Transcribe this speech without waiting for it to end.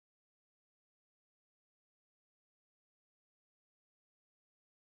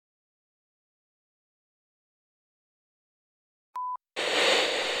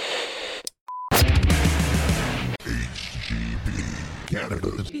Canada.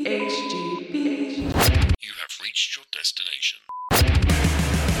 HGB. You have reached your destination.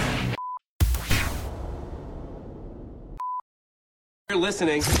 You're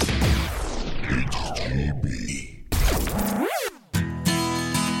listening.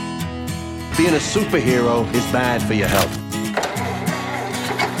 Being a superhero is bad for your health.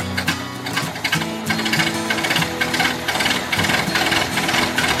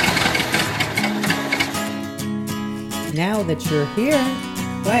 Now that you're here,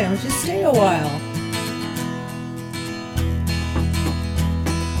 why don't you stay a while?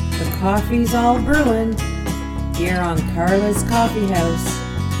 The coffee's all brewing here on Carla's Coffee House,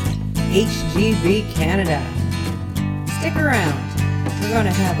 HGB Canada. Stick around. We're going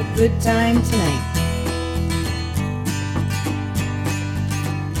to have a good time tonight.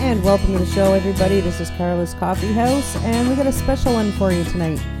 And welcome to the show, everybody. This is Carla's Coffee House, and we got a special one for you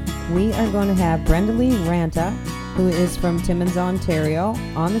tonight. We are going to have Brenda Lee Ranta, who is from Timmins, Ontario,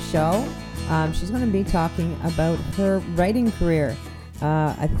 on the show. She's going to be talking about her writing career.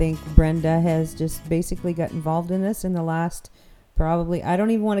 I think Brenda has just basically got involved in this in the last, probably, I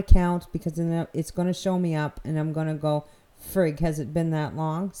don't even want to count because it's going to show me up and I'm going to go, frig, has it been that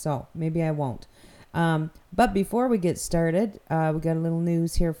long? So maybe I won't. But before we get started, we got a little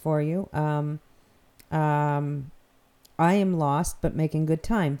news here for you. I am lost but making good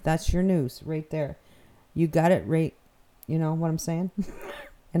time. That's your news right there. You got it right. You know what I'm saying?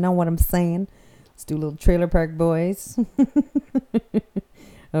 I know what I'm saying. Let's do a little Trailer Park Boys.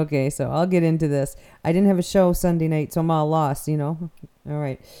 Okay, so I'll get into this. I didn't have a show Sunday night, so I'm all lost, you know. All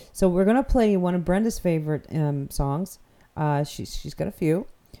right. So we're going to play one of Brenda's favorite songs. She's got a few.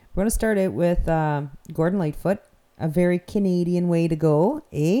 We're going to start it with Gordon Lightfoot, A Very Canadian Way to Go,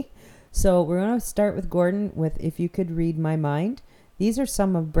 eh? So we're going to start with Gordon with If You Could Read My Mind. These are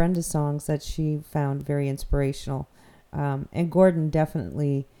some of Brenda's songs that she found very inspirational. And Gordon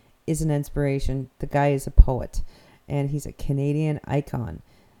definitely is an inspiration. The guy is a poet, and he's a Canadian icon.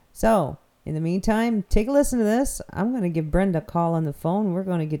 So, in the meantime, take a listen to this. I'm going to give Brenda a call on the phone. We're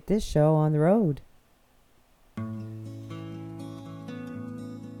going to get this show on the road.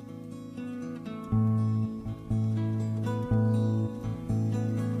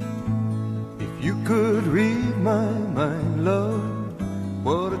 If you could read my mind, love,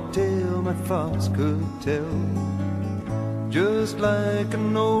 what a tale my thoughts could tell. Just like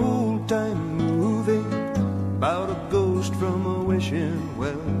an old-time movie about a ghost from a wishing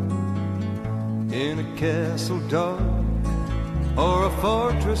well, in a castle dark or a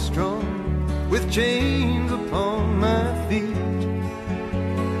fortress strong with chains upon my feet.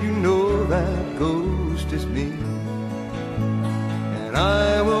 You know that ghost is me, and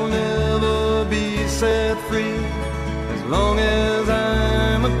I will never be set free as long as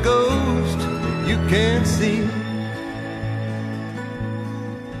I'm a ghost that you can't see.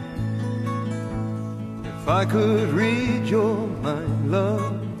 If I could read your mind,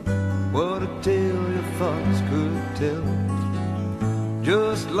 love, what a tale your thoughts could tell.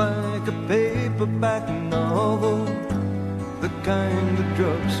 Just like a paperback novel, the kind the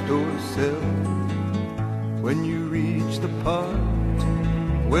drugstore sells. When you reach the part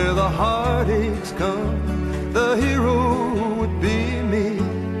where the heartaches come, the hero would be me.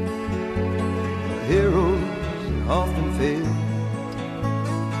 The heroes often fail,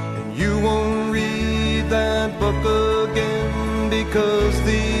 and you won't read that book again because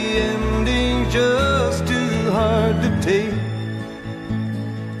the ending's just too hard to take.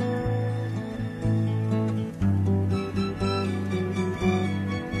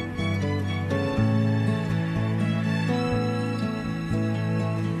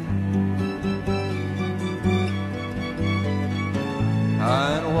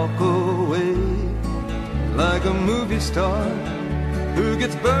 I'd walk away like a movie star who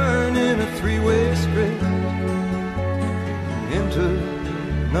gets burned in a three-way script into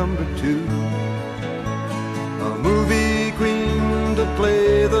number two. A movie queen to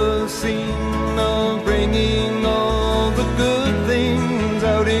play the scene of bringing all the good things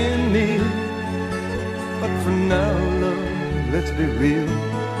out in me. But for now, love, let's be real.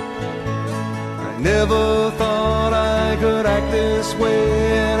 I never thought I could act this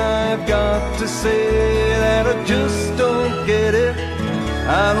way, and I've got to say that I just don't get it.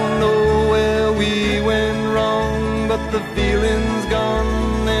 I don't know where we went wrong, but the feeling's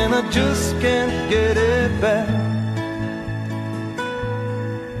gone and I just can't get it back.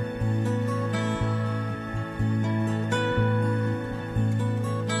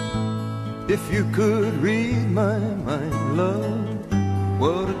 If you could read my mind, love,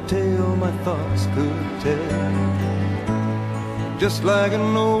 what a tale my thoughts could tell. Just like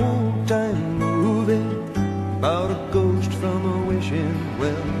an old-time movie about a ghost from a wishing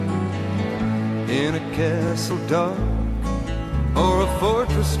well, in a castle dark or a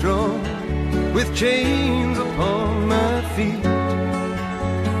fortress strong, with chains upon my feet.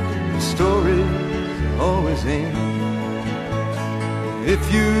 The stories always end.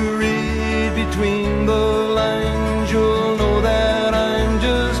 If you read between the lines, you'll know that I'm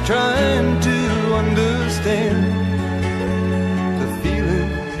just trying to understand the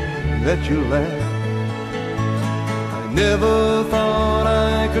feelings that you lack. I never thought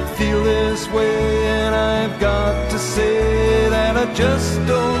I could feel this way, and I've got to say that I just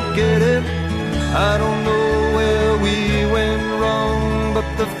don't get it. I don't know where we went wrong,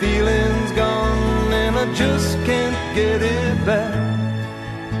 but the feeling's gone and I just can't get it back.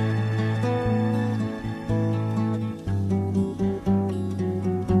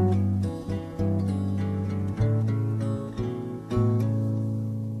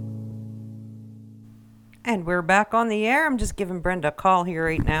 And we're back on the air. I'm just giving Brenda a call here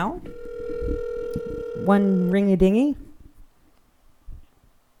right now. One ringy-dingy.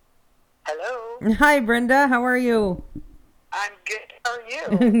 Hello. Hi, Brenda. How are you? I'm good. How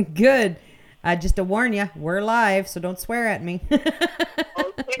are you? Good. Just to warn you, we're live, so don't swear at me.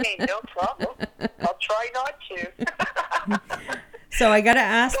 Okay, no problem. I'll try not to. So I got to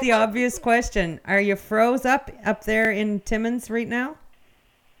ask the obvious question. Are you froze up there in Timmins right now?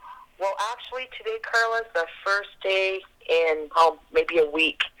 Well, actually, today, Carla's the first day in maybe a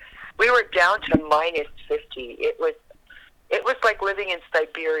week. We were down to minus 50. It was like living in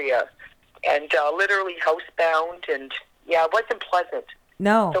Siberia, and literally housebound, and yeah, it wasn't pleasant.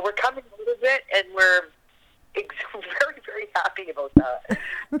 No. So we're coming out of it, and we're very, very happy about that.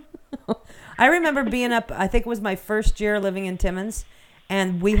 I remember being up, I think it was my first year living in Timmins,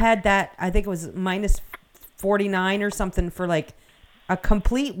 and we had that, I think it was minus 49 or something for like a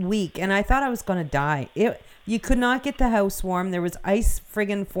complete week, and I thought I was going to die. You could not get the house warm. There was ice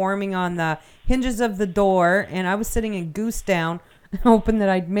friggin' forming on the hinges of the door, and I was sitting in goose down, hoping that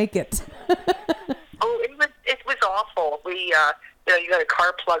I'd make it. Oh, it was awful. We, you got a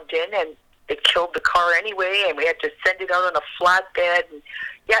car plugged in, and it killed the car anyway, and we had to send it out on a flatbed. And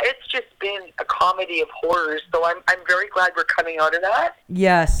yeah, it's just been a comedy of horrors. So I'm very glad we're coming out of that.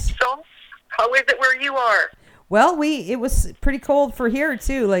 Yes. So, how is it where you are? Well, it was pretty cold for here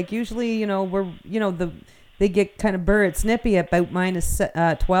too. Like usually, they get kind of burr at snippy at about minus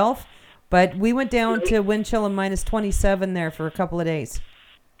 12, but we went down to wind chill and minus 27 there for a couple of days.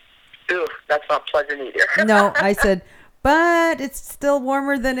 Ooh, that's not pleasant either. No, I said, but it's still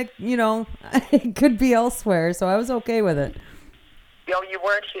warmer than it could be elsewhere, so I was okay with it. You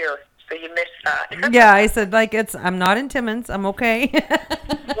weren't here, so you missed that. Yeah, I said I'm not in Timmins. I'm okay.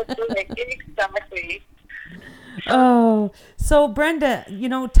 Exactly. Oh, so Brenda,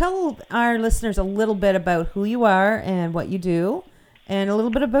 tell our listeners a little bit about who you are and what you do, and a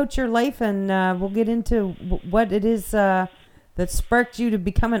little bit about your life, and we'll get into what it is that sparked you to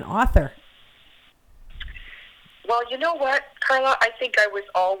become an author. Well, you know what, Carla? I think I was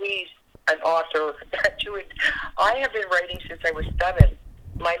always an author. I have been writing since I was 7.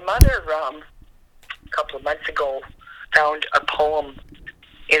 My mother, a couple of months ago, found a poem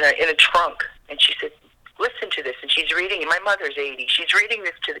in a trunk, and she said, "Listen to this." And she's reading it. My mother's 80. She's reading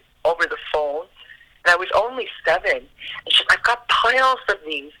this over the phone, and I was only 7. And she's, "I've got piles of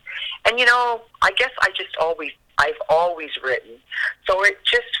these." And I guess I've always written. So it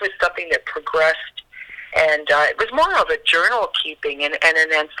just was something that progressed. And it was more of a journal keeping and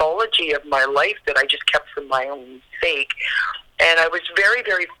an anthology of my life that I just kept for my own sake. And I was very,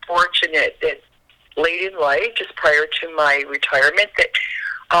 very fortunate that late in life, just prior to my retirement, that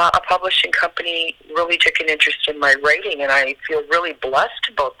a publishing company really took an interest in my writing, and I feel really blessed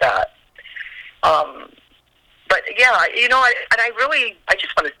about that. But yeah, I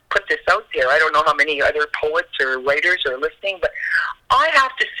just want to put this out there. I don't know how many other poets or writers are listening, but I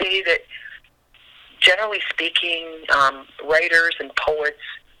have to say that generally speaking, writers and poets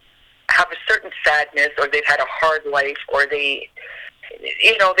have a certain sadness, or they've had a hard life, or they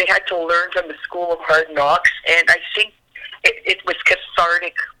had to learn from the school of hard knocks. And I think it was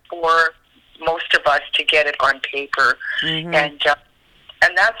cathartic for most of us to get it on paper. Mm-hmm.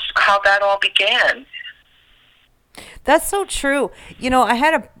 And that's how that all began. That's so true. I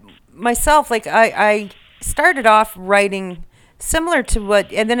had myself, like I started off writing similar to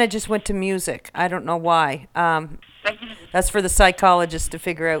and then I just went to music. I don't know why. That's for the psychologist to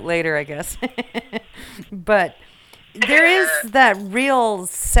figure out later, I guess. But there is that real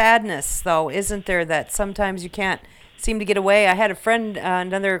sadness, though, isn't there, that sometimes you can't seem to get away. I had a friend,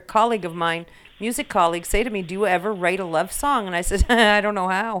 another colleague of mine, music colleague, say to me, "Do you ever write a love song?" And I said, "I don't know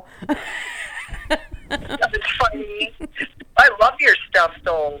how." It's funny. I love your stuff,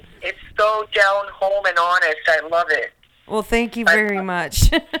 though. It's so down home and honest. I love it. Well, thank you very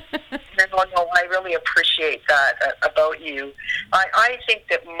much. No, I really appreciate that about you. I think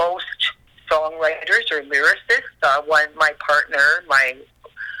that most songwriters or lyricists, my partner, my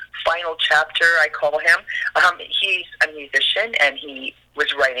final chapter, I call him, he's a musician and he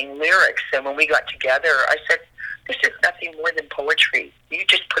was writing lyrics. And when we got together, I said, this is nothing more than poetry. You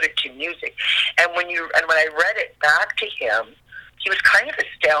just put it to music. And when I read it back to him, he was kind of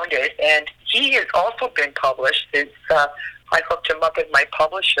astounded. And he has also been published since I hooked him up with my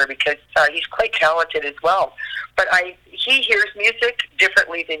publisher because he's quite talented as well. But he hears music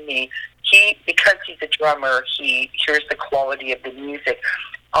differently than me. Because he's a drummer, he hears the quality of the music.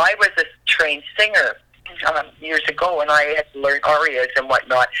 I was a trained singer years ago, and I had learned arias and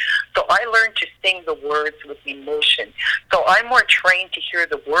whatnot. So I learned to sing the words with emotion. So I'm more trained to hear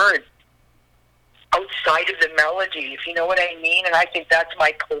the words outside of the melody, if you know what I mean. And I think that's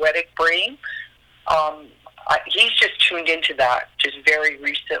my poetic brain. He's just tuned into that just very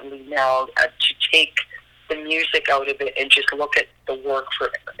recently now to take the music out of it and just look at the work for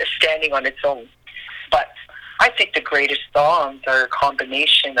standing on its own. But I think the greatest songs are a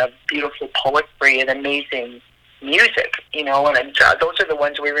combination of beautiful poetry and amazing music, and those are the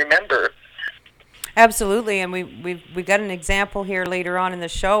ones we remember. Absolutely, and we got an example here later on in the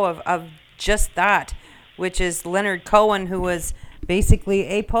show of just that, which is Leonard Cohen, who was basically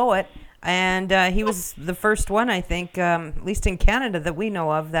a poet, and he was the first one, I think, at least in Canada that we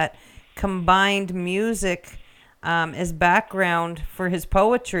know of, that combined music as background for his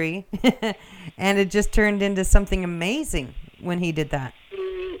poetry, and it just turned into something amazing when he did that. He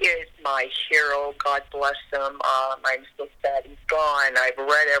is my hero. God bless him. I'm so sad he's gone. I've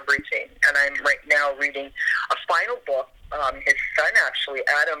read everything, and I'm right now reading a final book. His son, actually,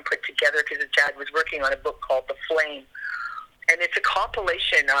 Adam, put together because his dad was working on a book called The Flame, and it's a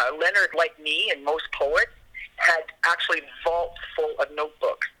compilation. Leonard, like me and most poets, had actually vaults full of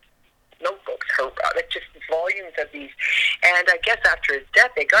notebooks, just volumes of these. And I guess after his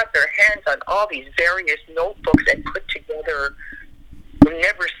death, they got their hands on all these various notebooks and put together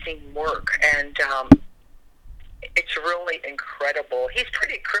never-seen work. And it's really incredible. He's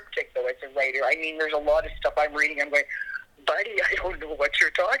pretty cryptic, though, as a writer. I mean, there's a lot of stuff I'm reading. I'm going, buddy, I don't know what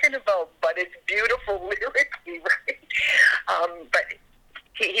you're talking about, but it's beautiful lyrically, right? But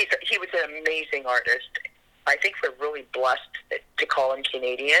he was an amazing artist. I think we're really blessed to call him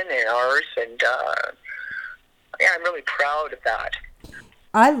Canadian and ours, and I'm really proud of that.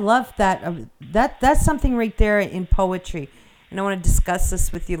 I love that. That's something right there in poetry, and I want to discuss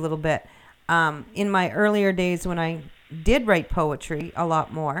this with you a little bit. In my earlier days when I did write poetry a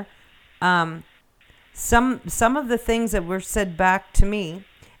lot more, some of the things that were said back to me,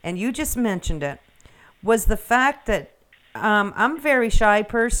 and you just mentioned it, was the fact that I'm a very shy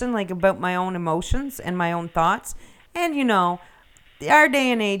person, like about my own emotions and my own thoughts. And, our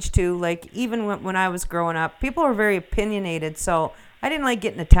day and age too, like even when I was growing up, people were very opinionated. So I didn't like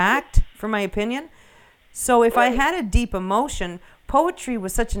getting attacked for my opinion. So if I had a deep emotion, poetry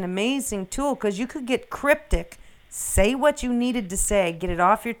was such an amazing tool because you could get cryptic, say what you needed to say, get it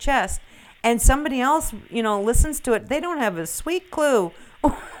off your chest. And somebody else, listens to it. They don't have a sweet clue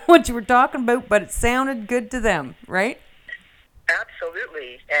what you were talking about, but it sounded good to them, right?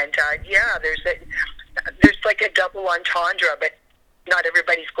 Absolutely. And there's like a double entendre, but not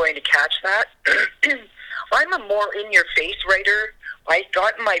everybody's going to catch that. I'm a more in-your-face writer. I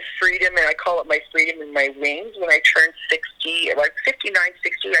got my freedom, and I call it my freedom in my wings. When I turned 60, like 59,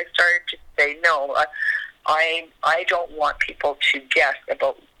 60, I started to say, no, I don't want people to guess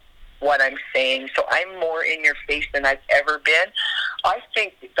about what I'm saying. So I'm more in your face than I've ever been. I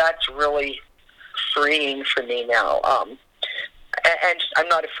think that's really freeing for me now. And I'm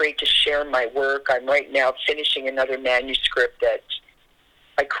not afraid to share my work. I'm right now finishing another manuscript that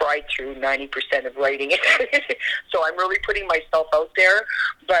I cried through 90% of writing it. So I'm really putting myself out there.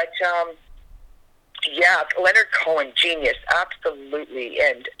 But, Leonard Cohen, genius, absolutely.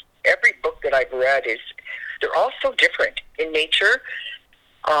 And every book that I've read they're all so different in nature.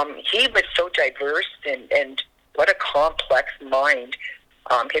 He was so diverse and what a complex mind.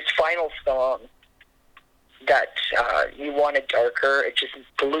 His final song, that You Wanted Darker, it just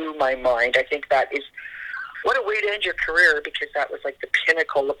blew my mind. I think that is, what a way to end your career, because that was like the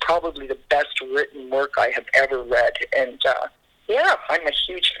pinnacle of probably the best written work I have ever read. And I'm a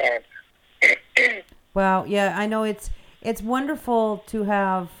huge fan. Wow, yeah, I know it's wonderful to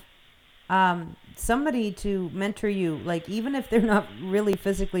have somebody to mentor you, like even if they're not really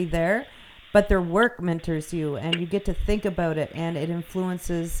physically there, but their work mentors you and you get to think about it and it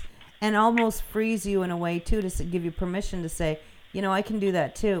influences and almost frees you in a way too, to give you permission to say, I can do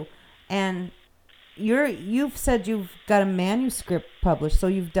that too. And you've said you've got a manuscript published, so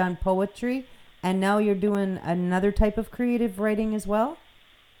you've done poetry, and now you're doing another type of creative writing as well?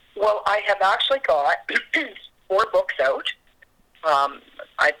 Well, I have actually got 4 books out.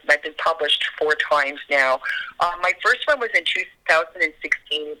 I've been published 4 times now. My first one was in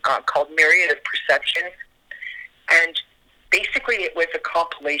 2016 called Myriad of Perceptions. And basically it was a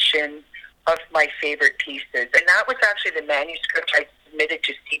compilation of my favorite pieces. And that was actually the manuscript I submitted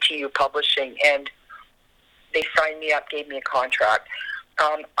to CTU Publishing, and they signed me up, gave me a contract.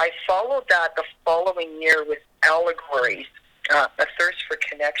 I followed that the following year with Allegories, A Thirst for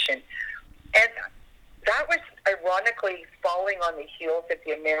Connection. And that was ironically falling on the heels of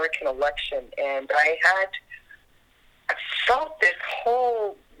the American election. And I felt this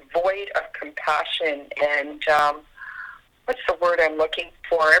whole void of compassion and, what's the word I'm looking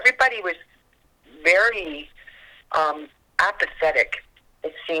for? Everybody was very apathetic,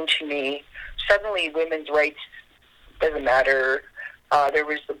 it seemed to me. Suddenly women's rights doesn't matter. There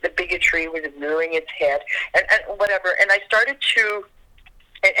was the bigotry was rearing its head and whatever. And I started to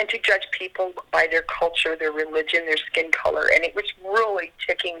judge people by their culture, their religion, their skin color. And it was really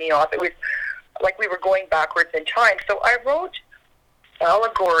ticking me off. It was like we were going backwards in time. So I wrote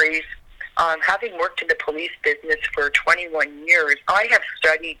Allegories. Having worked in the police business for 21 years, I have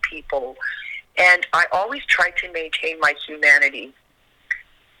studied people, and I always tried to maintain my humanity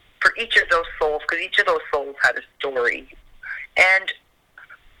for each of those souls, because each of those souls had a story. And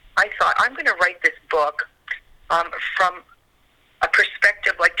I thought, I'm going to write this book from a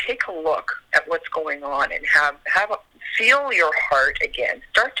perspective, like take a look at what's going on and feel your heart again.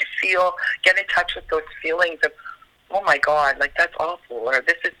 Start to get in touch with those feelings of, oh my God, like that's awful, or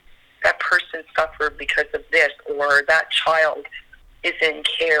that person suffered because of this, or that child is in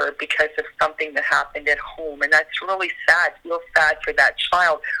care because of something that happened at home, and that's really sad. Feel sad for that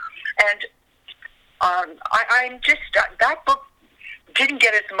child. And I'm just that book didn't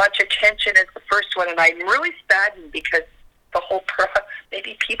get as much attention as the first one, and I'm really saddened because the whole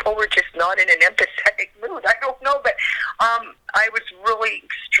maybe people were just not in an empathetic mood. I don't know, but I was really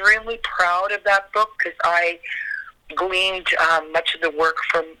extremely proud of that book because I gleaned much of the work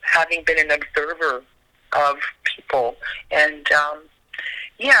from having been an observer of people. And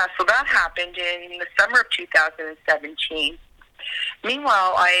so that happened in the summer of 2017.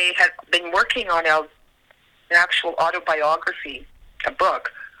 Meanwhile, I had been working on an actual autobiography, a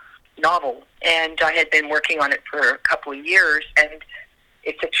book, novel, and I had been working on it for a couple of years, and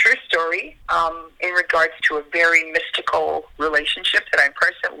it's a true story in regards to a very mystical relationship that I'm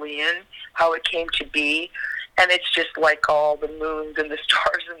presently in, how it came to be. And it's just like all the moons and the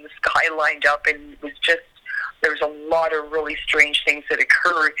stars in the sky lined up, and it was just, there was a lot of really strange things that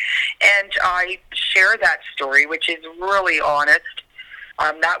occurred. And I share that story, which is really honest.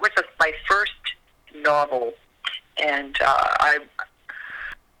 That was my first novel, and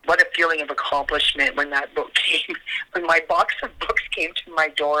what a feeling of accomplishment when that book came, when my box of books came to my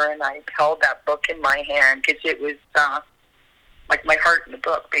door, and I held that book in my hand, because it was like my heart in the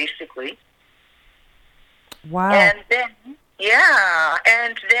book, basically. Wow. And then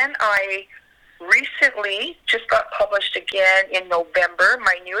I recently just got published again in November.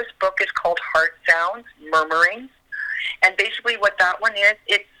 My newest book is called Heart Sounds, Murmurings. And basically what that one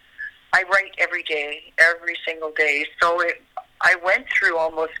is, I write every day, every single day. So I went through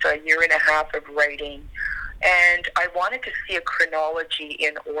almost a year and a half of writing, and I wanted to see a chronology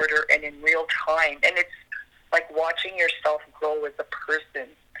in order and in real time. And it's like watching yourself grow as a person,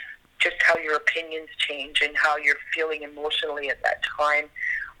 just how your opinions change and how you're feeling emotionally at that time.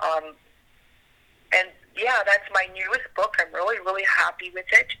 That's my newest book. I'm really, really happy with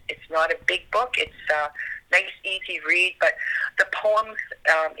it. It's not a big book. It's a nice, easy read, but the poems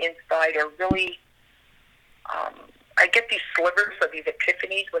inside are really, I get these slivers of these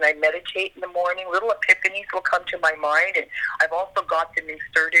epiphanies when I meditate in the morning. Little epiphanies will come to my mind, and I've also got them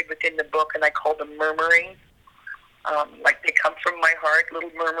inserted within the book, and I call them murmurings. Like they come from my heart,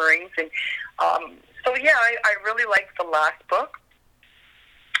 little murmurings. And I really liked the last book.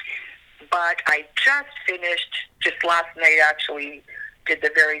 But I just last night actually, did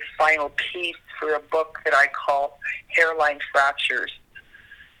the very final piece for a book that I call Hairline Fractures.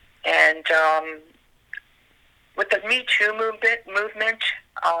 And with the Me Too movement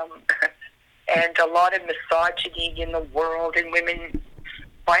and a lot of misogyny in the world, and women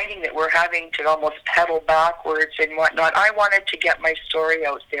finding that we're having to almost pedal backwards and whatnot, I wanted to get my story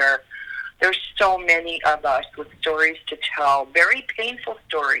out there. There's so many of us with stories to tell, very painful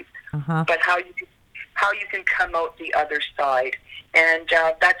stories, but how how you can come out the other side. And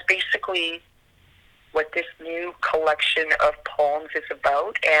that's basically what this new collection of poems is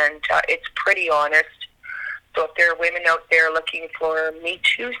about, and it's pretty honest. So if there are women out there looking for Me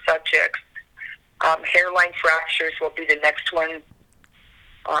Too subjects, hairline fractures will be the next one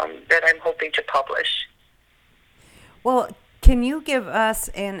that I'm hoping to publish. Well, can you give us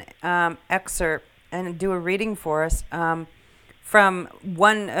an excerpt and do a reading for us from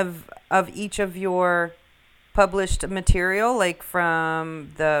one of each of your published material, like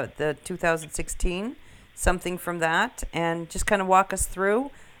from the 2016, something from that, and just kind of walk us through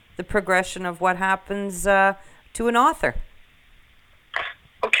the progression of what happens to an author?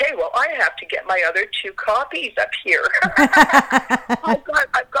 Okay, well, I have to get my other 2 copies up here.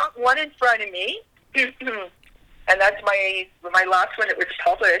 I've got one in front of me, and that's my last one that was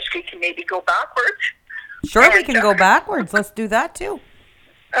published. We can maybe go backwards. Sure, we can go backwards. Let's do that too.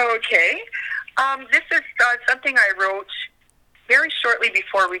 Okay. This is something I wrote very shortly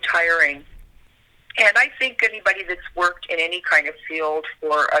before retiring. And I think anybody that's worked in any kind of field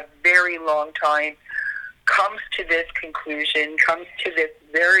for a very long time comes to this conclusion, comes to this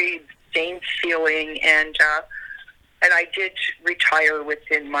very same feeling. And I did retire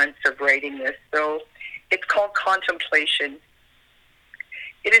within months of writing this. So it's called Contemplation.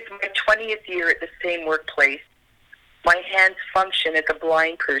 It is my 20th year at the same workplace. My hands function as a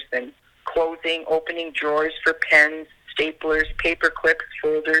blind person, closing, opening drawers for pens, staplers, paper clips,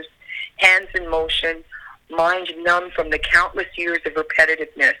 folders, hands in motion, mind numb from the countless years of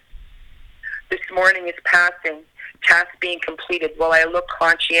repetitiveness. This morning is passing, task being completed while I look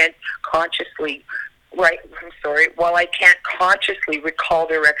while I can't consciously recall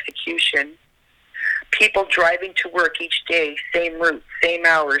their execution. People driving to work each day, same route, same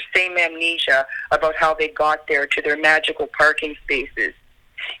hours, same amnesia about how they got there to their magical parking spaces.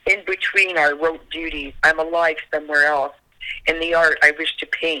 In between our rote duties, I'm alive somewhere else. In the art I wish to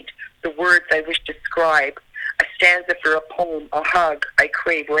paint, the words I wish to scribe, a stanza for a poem, a hug I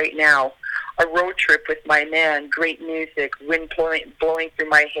crave right now, a road trip with my man, great music, wind blowing through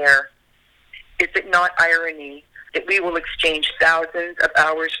my hair. Is it not irony that we will exchange thousands of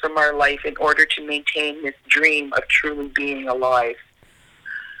hours from our life in order to maintain this dream of truly being alive?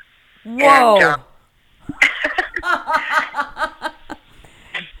 Whoa.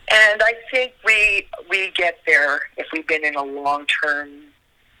 And I think we get there if we've been in a long-term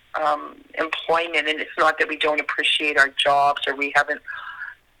employment, and it's not that we don't appreciate our jobs or we haven't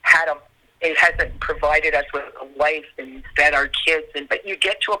had it hasn't provided us with a life and fed our kids, but you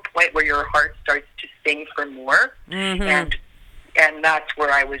get to a point where your heart starts to sing for more, and that's where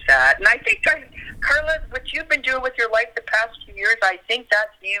I was at. And I think, Carla, what you've been doing with your life the past few years, I think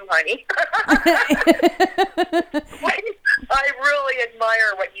that's you, honey. I really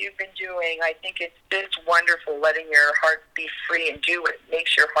admire what you've been doing. I think it's just wonderful letting your heart be free and do what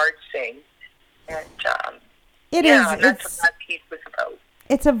makes your heart sing. And that's what that piece was about.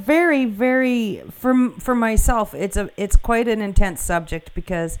 It's a very, very, for myself, it's quite an intense subject,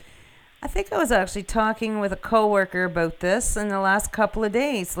 because I think I was actually talking with a coworker about this in the last couple of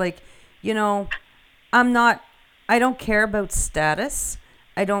days. Like, you know, I don't care about status.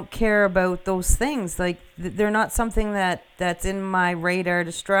 I don't care about those things. Like, they're not something that's in my radar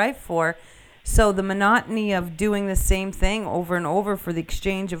to strive for. So the monotony of doing the same thing over and over for the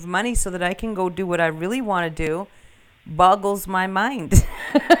exchange of money so that I can go do what I really want to do boggles my mind.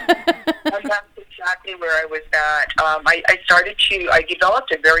 And that's exactly where I was at. I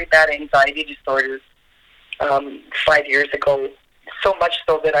developed a very bad anxiety disorder 5 years ago, so much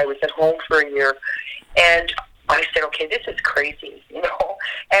so that I was at home for a year. And I said, okay, this is crazy, you know.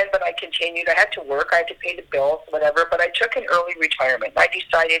 But I continued. I had to work. I had to pay the bills, whatever. But I took an early retirement. I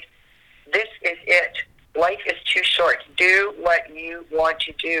decided this is it. Life is too short. Do what you want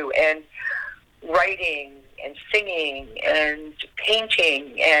to do. And writing and singing and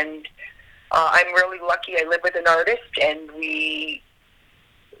painting, and I'm really lucky. I live with an artist, and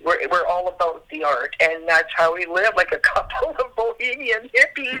we're all about the art, and that's how we live, like a couple of bohemian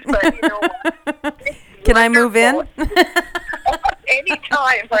hippies. But you know, can I move in?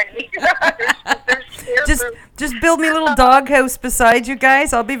 Anytime, honey. Just build me a little doghouse beside you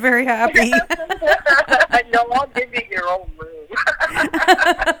guys. I'll be very happy. No, I'll give you your own room.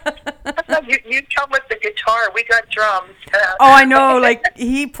 You come with the guitar. We got drums. Oh, I know. Like,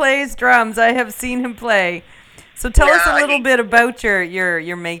 he plays drums. I have seen him play. So tell us a little bit about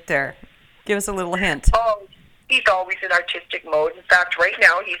your mate there. Give us a little hint. Oh, he's always in artistic mode. In fact, right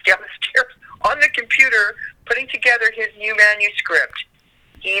now he's downstairs on the computer putting together his new manuscript.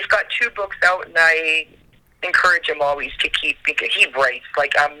 He's got 2 books out, and I encourage him always to keep, because he writes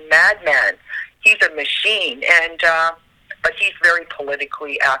like a madman. he's a machine, and but he's very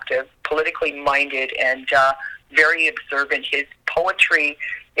politically active, politically minded, and very observant. His poetry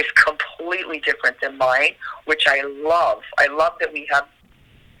is completely different than mine, which I love. I love that we have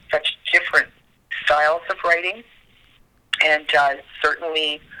such different styles of writing, and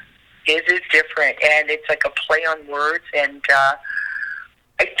certainly his is different, and it's like a play on words, and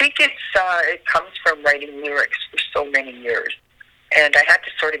I think it comes from writing lyrics for so many years, and I had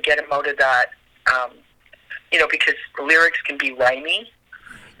to sort of get him out of that, because lyrics can be rhymey.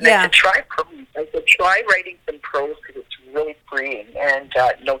 Yeah. I said, try writing some prose because it's really freeing. And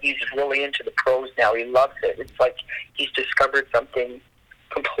he's really into the prose now. He loves it. It's like he's discovered something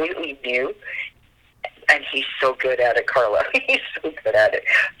completely new, and he's so good at it, Carla. He's so good at it.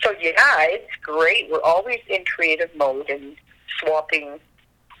 So yeah, it's great. We're always in creative mode and swapping.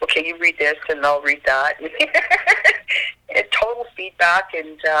 Okay, you read this, and I'll read that. And total feedback,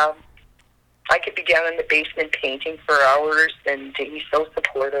 and I could be down in the basement painting for hours, and he's so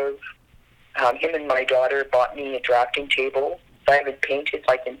supportive. Him and my daughter bought me a drafting table. I haven't painted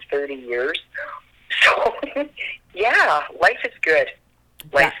like in 30 years. So, yeah, life is good.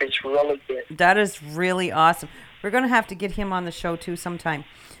 Life is really good. That is really awesome. We're going to have to get him on the show too sometime.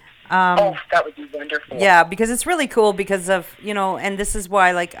 That would be wonderful. Yeah, because it's really cool because of, and this is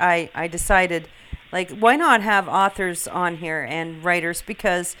why, like, I decided, like, why not have authors on here and writers?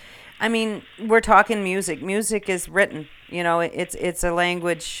 Because, I mean, we're talking music. Music is written, it's a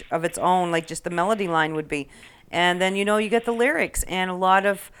language of its own, like just the melody line would be. And then, you get the lyrics, and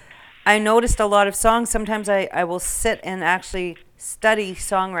I noticed a lot of songs. Sometimes I will sit and actually study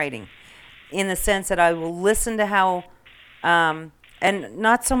songwriting in the sense that I will listen to how, and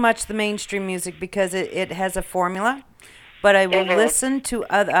not so much the mainstream music because it has a formula, but I will listen to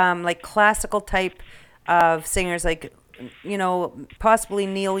other, like classical type of singers, like, possibly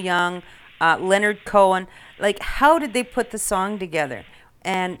Neil Young, Leonard Cohen. Like, how did they put the song together?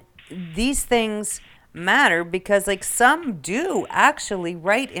 And these things matter because, like, some do actually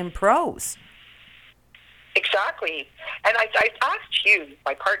write in prose. Exactly. And I asked you,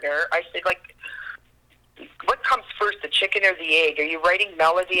 my partner, I said, like, what comes first, the chicken or the egg? Are you writing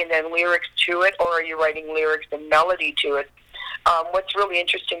melody and then lyrics to it, or are you writing lyrics and melody to it? What's really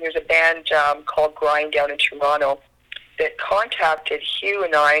interesting, there's a band called Grind down in Toronto that contacted Hugh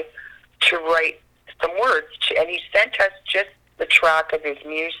and I to write some words, and he sent us just the track of his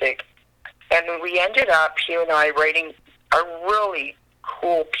music. And we ended up, Hugh and I, writing a really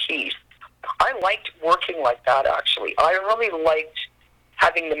cool piece. I liked working like that, actually. I really liked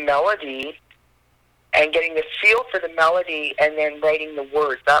having the melody and getting the feel for the melody and then writing the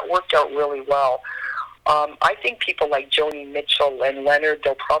words. That worked out really well. I think people like Joni Mitchell and Leonard,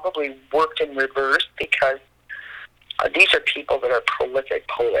 they'll probably work in reverse because these are people that are prolific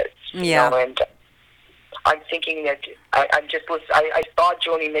poets. Yeah. And I'm thinking that I saw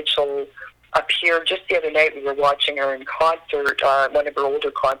Joni Mitchell appear just the other night. We were watching her in concert, one of her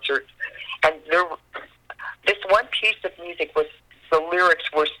older concerts, and this one piece of music was, the lyrics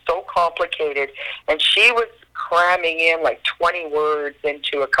were so complicated, and she was cramming in like 20 words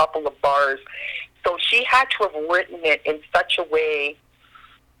into a couple of bars. So she had to have written it in such a way,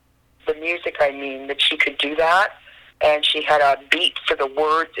 the music I mean, that she could do that. And she had a beat for the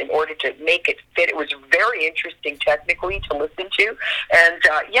words in order to make it fit. It was very interesting technically to listen to. And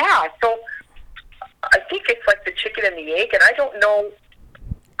so I think it's like the chicken and the egg. And I don't know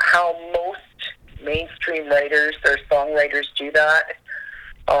how most mainstream writers or songwriters do that.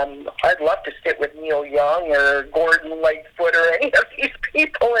 I'd love to sit with Neil Young or Gordon Lightfoot or any of these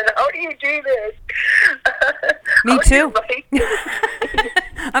people. And how do you do this? Me too.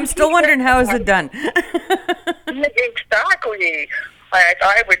 I'm still wondering, how is it done? Exactly.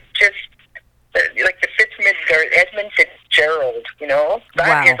 I would just, like the Edmund Fitzgerald,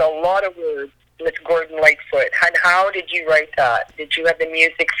 that is a lot of words with Gordon Lightfoot. And how did you write that? Did you have the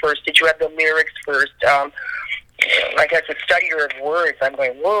music first? Did you have the lyrics first? Like, as a studier of words, I'm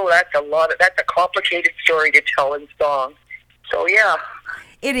going, whoa, that's a complicated story to tell in song. So, yeah.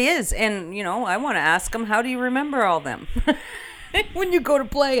 It is. And, I want to ask them, how do you remember all them when you go to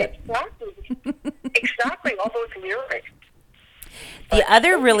play it? Exactly, all those lyrics. The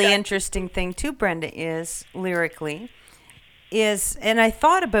other really interesting thing, too, Brenda, is lyrically, and I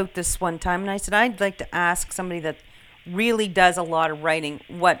thought about this one time, and I said, I'd like to ask somebody that really does a lot of writing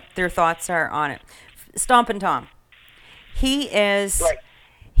what their thoughts are on it. Stompin' Tom. He is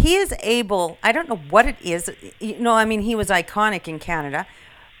able, I don't know what it is, he was iconic in Canada,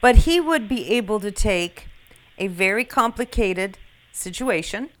 but he would be able to take a very complicated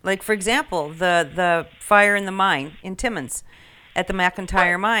situation, like, for example, the fire in the mine in Timmins at the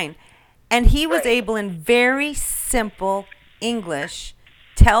McIntyre mine, And he was Right. able, in very simple English,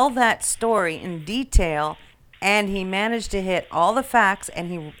 tell that story in detail, and he managed to hit all the facts,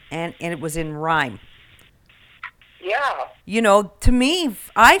 and it was in rhyme. Yeah. You know, to me,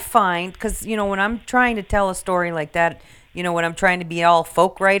 I find, because, you know, when I'm trying to tell a story like that, you know, when I'm trying to be all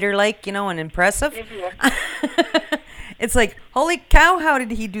folk writer like, you know, and impressive, it's like, holy cow, how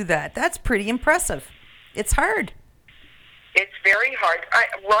did he do that? That's pretty impressive. It's hard. It's very hard.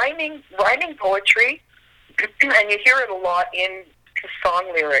 Rhyming poetry, and you hear it a lot in song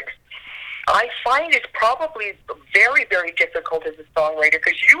lyrics, I find it's probably very, very difficult as a songwriter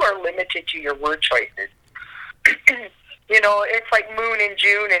because you are limited to your word choices. You know, it's like Moon in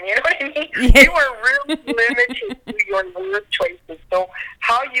June, and you know what I mean? Yeah. You are really limited to your word choices. So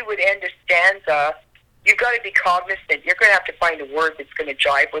how you would end a stanza, you've got to be cognizant. You're going to have to find a word that's going to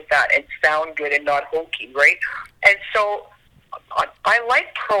jive with that and sound good and not hokey, right? And so I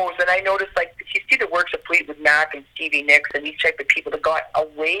like prose, and I noticed, like, if you see the works of Fleetwood Mac and Stevie Nicks and these type of people that got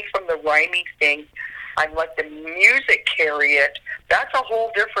away from the rhyming thing and let the music carry it, that's a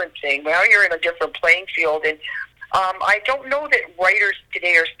whole different thing. Now you're in a different playing field, and I don't know that writers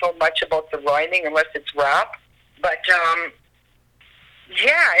today are so much about the rhyming unless it's rap, but yeah,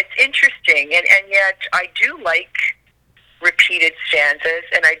 it's interesting, and yet I do like repeated stanzas,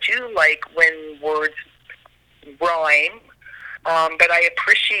 and I do like when words rhyme. But I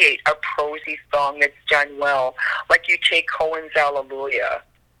appreciate a prosy song that's done well. Like you take Cohen's Hallelujah.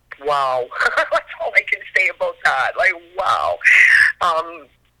 Wow. That's all I can say about that. Like, wow. And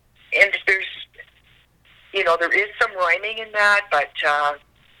there's, you know, there is some rhyming in that, but I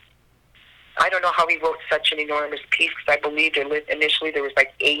don't know how he wrote such an enormous piece, because I believe initially there was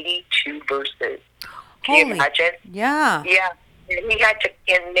like 82 verses. Can you imagine? Yeah. Yeah. And he had to,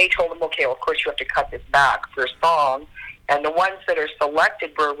 and they told him, okay, well, of course you have to cut this back for a song. And the ones that are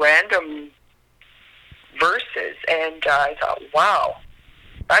selected were random verses. And I thought, wow,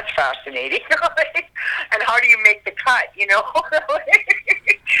 that's fascinating. And how do you make the cut, you know?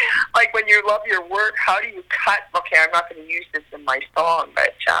 Like when you love your work, how do you cut? Okay, I'm not going to use this in my song,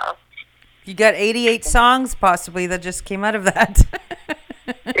 but... You got 88 songs, possibly, that just came out of that.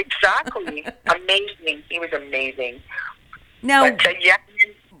 Exactly. Amazing. He was amazing. Now... But, yeah...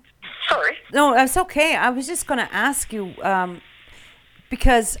 Sorry. No, that's okay. I was just going to ask you,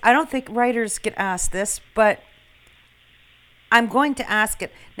 because I don't think writers get asked this, but I'm going to ask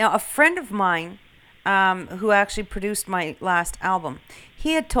it. Now, a friend of mine who actually produced my last album,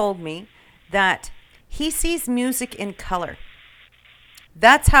 he had told me that he sees music in color.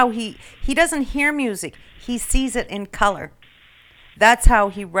 That's how he doesn't hear music. He sees it in color. That's how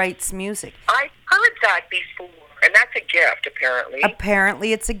he writes music. I've heard that before. And that's a gift, apparently.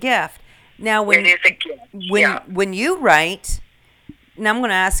 Apparently, it's a gift. Now, when it is a gift. When you write, now I'm going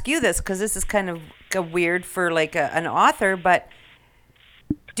to ask you this because this is kind of weird for like an author, but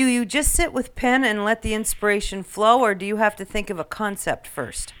do you just sit with pen and let the inspiration flow, or do you have to think of a concept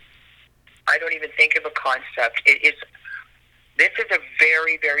first? I don't even think of a concept. This is a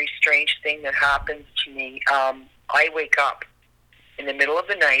very, very strange thing that happens to me. I wake up in the middle of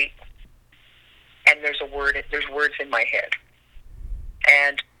the night, and there's words in my head.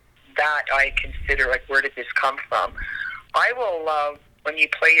 And that I consider, like, where did this come from? I will, when you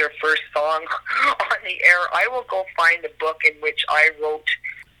play your first song on the air, I will go find a book in which I wrote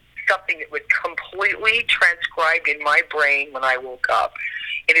something that was completely transcribed in my brain when I woke up.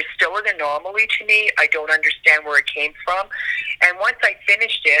 It is still an anomaly to me. I don't understand where it came from. And once I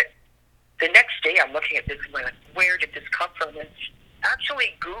finished it, the next day I'm looking at this and like, where did this come from? And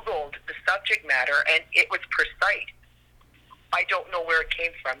actually Googled the subject matter, and it was precise. I don't know where it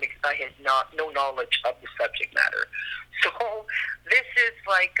came from because I had no knowledge of the subject matter. So this is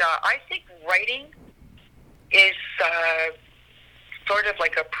like, I think writing is sort of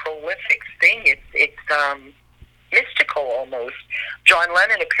like a prolific thing. It's mystical almost. John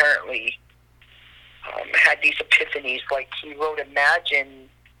Lennon apparently had these epiphanies. Like he wrote Imagine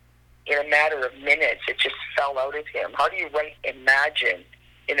in a matter of minutes. It just fell out of him. How do you write Imagine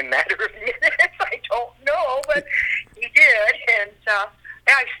in a matter of minutes? I don't know, but he did. And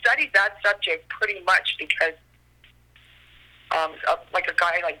I've studied that subject pretty much because like a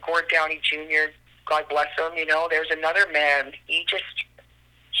guy like Gord Downey Jr., God bless him, you know, there's another man, he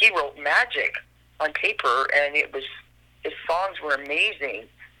wrote magic on paper, and his songs were amazing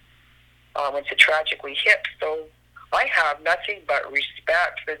when So Tragically Hip. So I have nothing but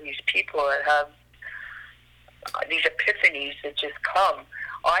respect for these people that have these epiphanies that just come.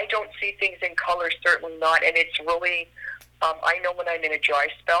 I don't see things in color, certainly not, and it's really, I know when I'm in a dry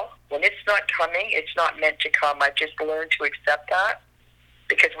spell. When it's not coming, it's not meant to come. I've just learned to accept that,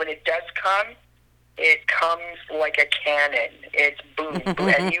 because when it does come, it comes like a cannon. It's boom, boom,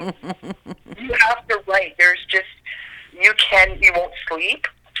 and you have to write. There's just you won't sleep.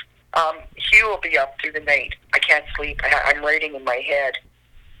 Hugh will be up through the night. I can't sleep. I'm writing in my head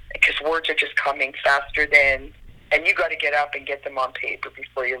because words are just coming faster than, and you got to get up and get them on paper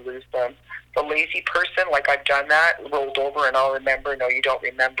before you lose them. The lazy person, like I've done that, rolled over and I'll remember. No, you don't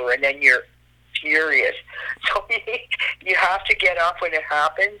remember, and then you're furious. So you have to get up when it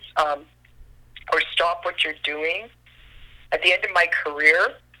happens, or stop what you're doing. At the end of my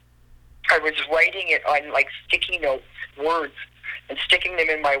career, I was writing it on like sticky notes, words, and sticking them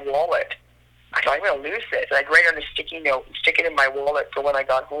in my wallet. I thought, I'm going to lose this. And I'd write on a sticky note and stick it in my wallet for when I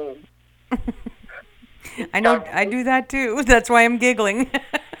got home. I know, I do that too. That's why I'm giggling.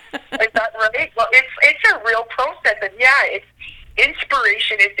 Is that right? Well, it's a real process. And yeah,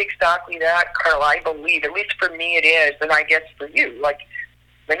 inspiration is exactly that, Carla, I believe. At least for me it is, and I guess for you. Like,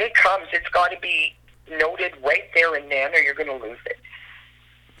 when it comes, it's got to be noted right there and then, or you're going to lose it.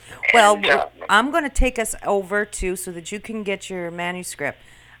 Well, I'm going to take us over to, so that you can get your manuscript.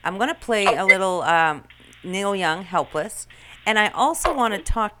 I'm going to play a little Neil Young, Helpless. And I also want to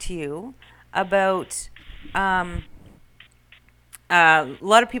talk to you about, a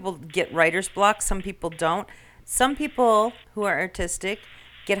lot of people get writer's block. Some people don't. Some people who are artistic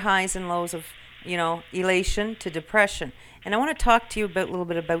get highs and lows of, elation to depression. And I want to talk to you a little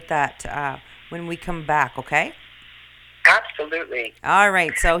bit about that when we come back, okay? Absolutely. All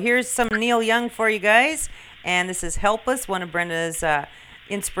right, so here's some Neil Young for you guys. And this is Helpless, one of Brenda's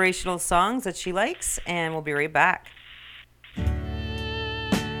inspirational songs that she likes. And we'll be right back.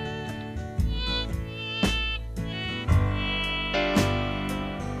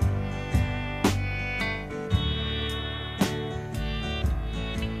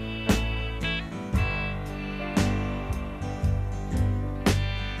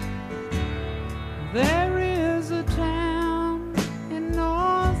 There is a town in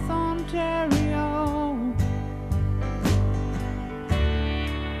North Ontario,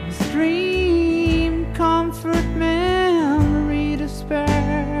 a stream, comfort, memory to spare,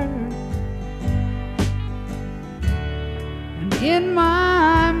 and in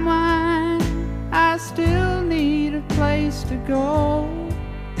my mind I still need a place to go.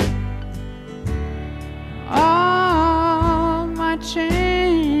 All my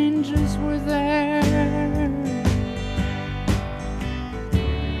changes were there.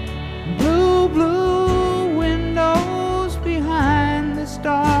 Blue, blue windows behind the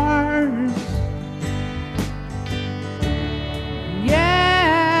stars.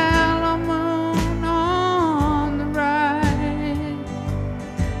 Yellow moon on the right.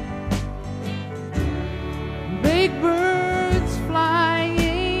 Big birds fly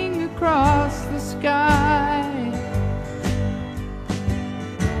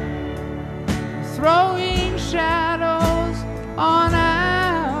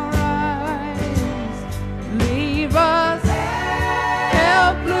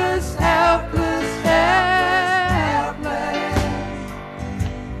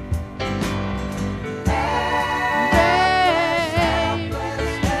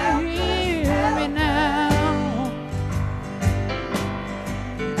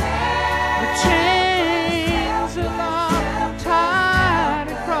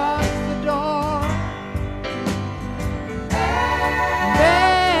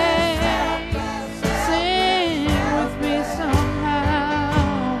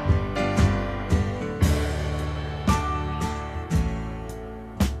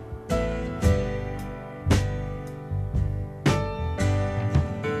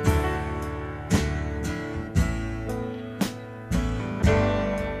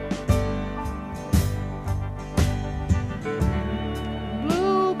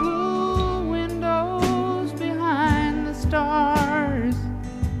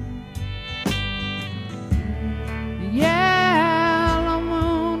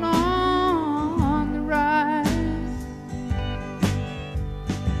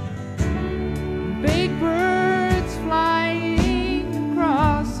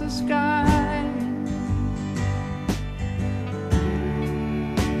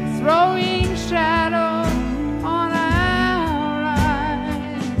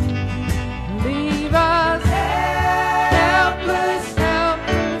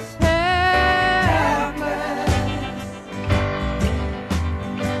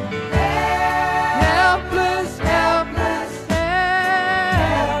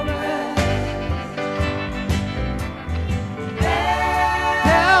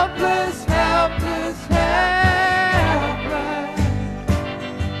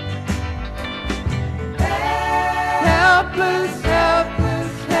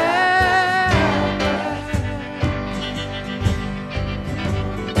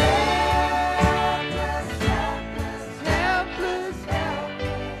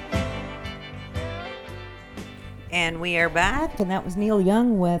And we are back, and that was Neil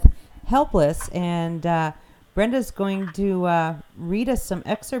Young with Helpless. And Brenda's going to read us some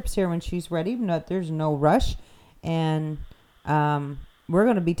excerpts here when she's ready. There's no rush. And we're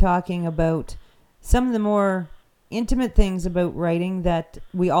going to be talking about some of the more intimate things about writing that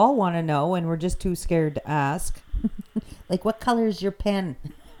we all want to know, and we're just too scared to ask. Like, what color is your pen?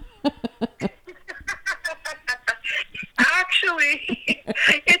 Actually,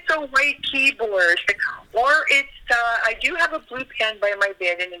 it's a white keyboard, or it's. I do have a blue pen by my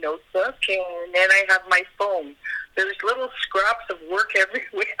bed in a notebook, and then I have my phone. There's little scraps of work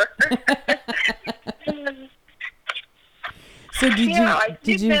everywhere. So I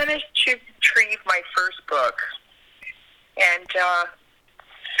did manage to retrieve my first book, and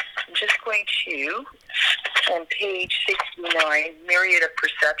I'm just going to on page 69, Myriad of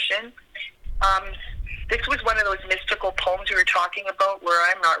Perception. This was one of those mystical poems we were talking about where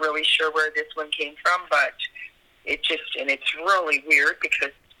I'm not really sure where this one came from, but it's really weird because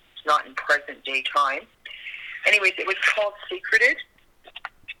it's not in present day time. Anyways, it was called Secreted,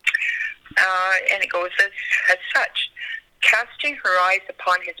 and it goes as such. Casting her eyes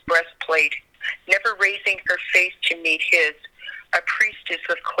upon his breastplate, never raising her face to meet his, a priestess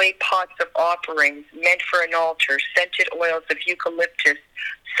with clay pots of offerings meant for an altar, scented oils of eucalyptus,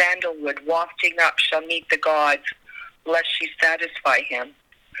 sandalwood wafting up shall meet the gods, lest she satisfy him.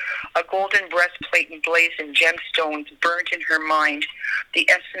 A golden breastplate and blazoned gemstones burnt in her mind. The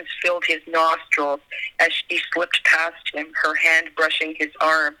essence filled his nostrils as she slipped past him, her hand brushing his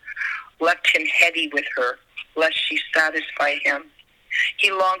arm, left him heady with her, lest she satisfy him.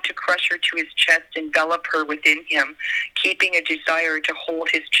 He longed to crush her to his chest, envelop her within him, keeping a desire to hold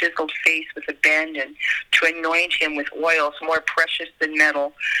his chiseled face with abandon, to anoint him with oils more precious than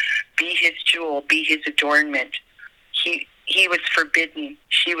metal, be his jewel, be his adornment. He was forbidden,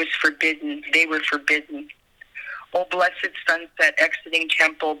 she was forbidden, they were forbidden. O blessed sunset, exiting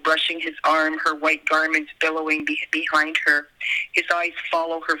temple, brushing his arm, her white garments billowing behind her. His eyes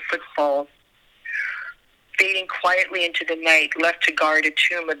follow her footfalls, fading quietly into the night, left to guard a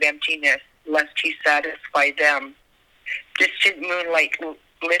tomb of emptiness, lest he satisfy them. Distant moonlight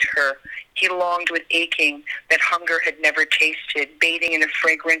lit her. He longed with aching that hunger had never tasted, bathing in a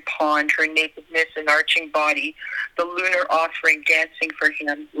fragrant pond, her nakedness and arching body, the lunar offering dancing for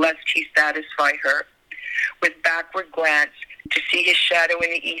him, lest he satisfy her. With backward glance, to see his shadow in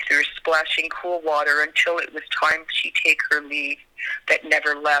the ether, splashing cool water until it was time she take her leave, that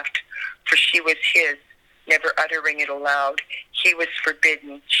never left, for she was his, never uttering it aloud. He was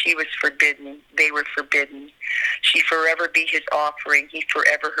forbidden, she was forbidden, they were forbidden. She forever be his offering, he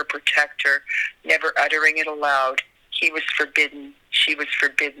forever her protector, never uttering it aloud. He was forbidden, she was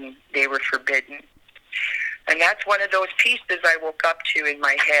forbidden, they were forbidden. And that's one of those pieces I woke up to in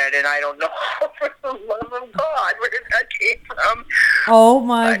my head, and I don't know, for the love of God, where did that came from? Oh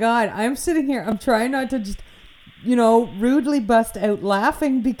my God, I'm sitting here, I'm trying not to just, rudely bust out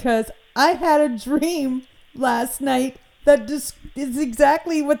laughing because I had a dream last night that just is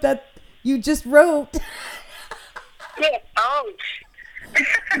exactly what that you just wrote. Yeah, ouch.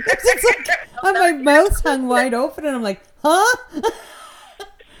 It's like my mouth hung wide open, and I'm like, huh?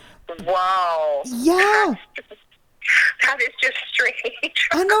 Wow. Yeah. That is just strange.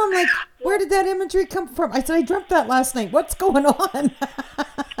 I know. I'm like, where did that imagery come from? I said, I dreamt that last night. What's going on?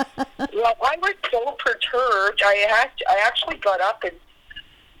 Well, I was so perturbed. I actually got up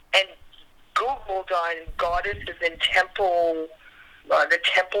and Googled on goddesses and temple, the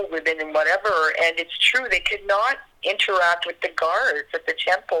temple women and whatever, and it's true, they could not interact with the guards at the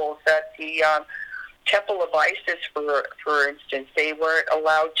temples. At the Temple of Isis, for instance, they weren't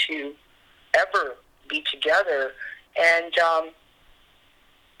allowed to ever be together. And I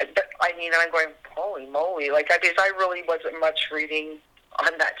mean, I'm going, holy moly! Because I really wasn't much reading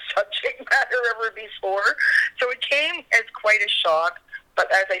on that subject matter ever before, so it came as quite a shock. But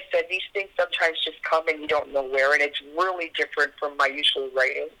as I said, these things sometimes just come and you don't know where, and it's really different from my usual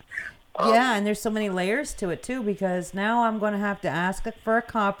writing. Yeah, and there's so many layers to it too, because now I'm going to have to ask for a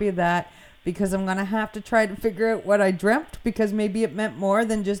copy of that, because I'm going to have to try to figure out what I dreamt, because maybe it meant more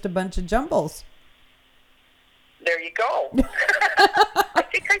than just a bunch of jumbles. There you go. I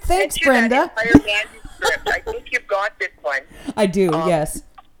think I Thanks, sent you Brenda. that entire manuscript. I think you've got this one. I do, yes.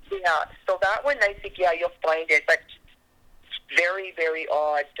 Yeah, so that one, I think, yeah, you'll find it. But very, very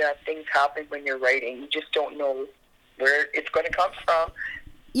odd things happen when you're writing. You just don't know where it's going to come from.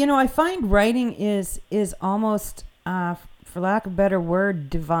 I find writing is almost, for lack of a better word,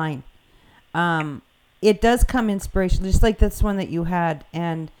 divine. It does come inspiration, just like this one that you had.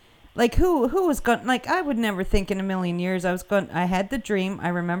 And like, who was going, like, I would never think in a million years I had the dream. I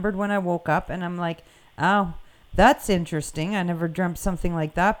remembered when I woke up, and I'm like, oh, That's interesting. I never dreamt something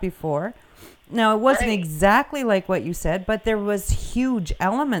like that before. Now, it wasn't Right. exactly like what you said, but there was huge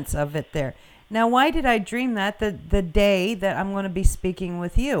elements of it there. Now, why did I dream that the day that I'm going to be speaking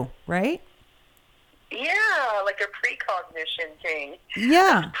with you, right? Yeah, like a precognition thing.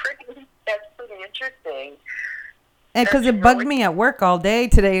 Yeah. That's pretty interesting. And because That's it bugged really- me at work all day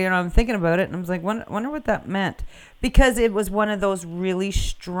today, and I'm thinking about it, and I was like, wonder what that meant. Because it was one of those really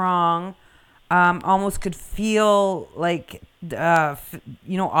strong, almost could feel like,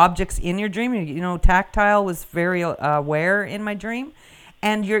 objects in your dream. Tactile was very aware in my dream.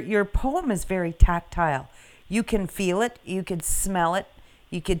 And your poem is very tactile. You can feel it, you could smell it,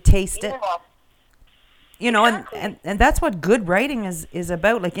 you could taste it. Yeah. And that's what good writing is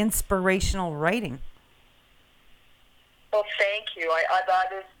about, like inspirational writing. Well, thank you. I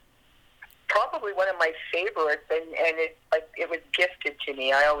that is probably one of my favorites, and it was gifted to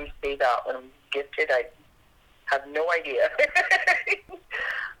me. I always say that when I'm gifted, I have no idea.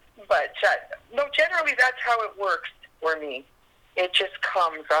 But no, generally that's how it works for me. It just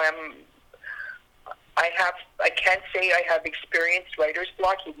comes. I can't say I have experienced writer's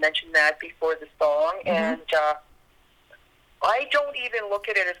block. You mentioned that before the song, and I don't even look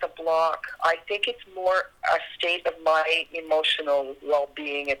at it as a block. I think it's more a state of my emotional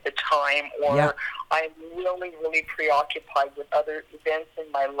well-being at the time, or Yeah. I'm really, really preoccupied with other events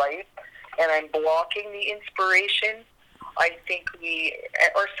in my life, and I'm blocking the inspiration. I think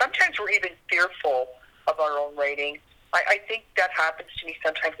or sometimes we're even fearful of our own writing. I think that happens to me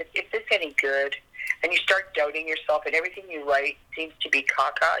sometimes. Is this any good? And you start doubting yourself, and everything you write seems to be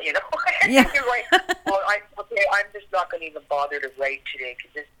caca, you know? Yeah. You're like, well, I'm just not going to even bother to write today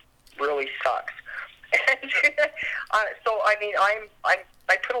because this really sucks. And so, I mean, I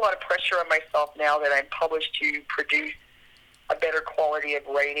put a lot of pressure on myself now that I'm published to produce a better quality of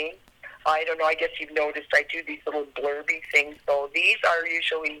writing. I don't know, I guess you've noticed I do these little blurby things. So these are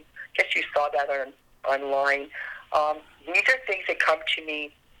usually, I guess you saw that online. These are things that come to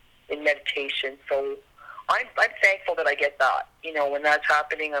me in meditation. So I'm thankful that I get that. When that's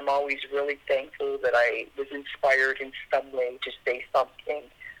happening, I'm always really thankful that I was inspired in some way to say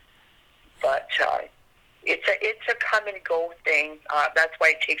something. But it's a come and go thing. That's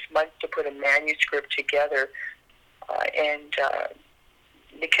why it takes months to put a manuscript together.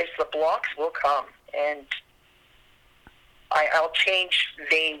 Because the blocks will come, and I'll change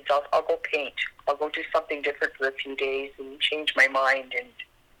veins. I'll go paint. I'll go do something different for a few days and change my mind. And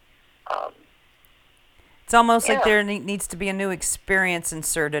It's almost like Yeah. there needs to be a new experience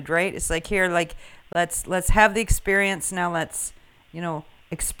inserted, right? It's like here, like let's have the experience now. Let's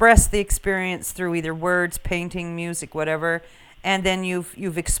express the experience through either words, painting, music, whatever. And then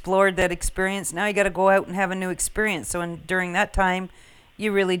you've explored that experience. Now you got to go out and have a new experience. So during that time,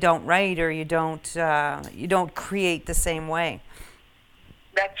 you really don't write, or you don't create the same way.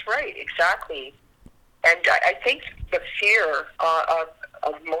 that's right, exactly. And I think the fear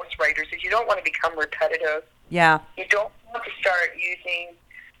of most writers is you don't want to become repetitive. Yeah. You don't want to start using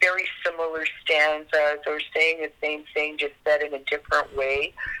very similar stanzas or saying the same thing just said in a different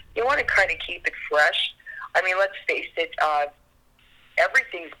way. You want to kind of keep it fresh. I mean, let's face it,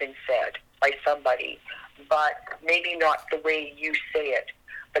 everything's been said by somebody, but maybe not the way you say it.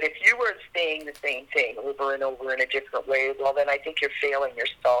 But if you were saying the same thing over and over in a different way, well, then I think you're failing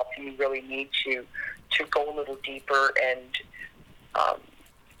yourself. You really need to go a little deeper and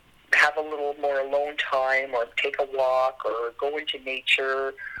have a little more alone time, or take a walk, or go into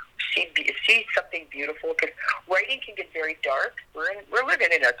nature, see something beautiful. Because writing can get very dark. We're living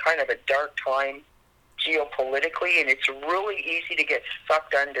in a kind of a dark time geopolitically, and it's really easy to get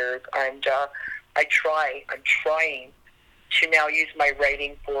sucked under. And I'm trying to now use my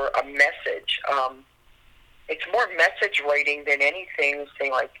writing for a message. It's more message writing than anything,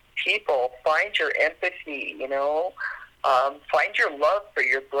 saying like, people, find your empathy, find your love for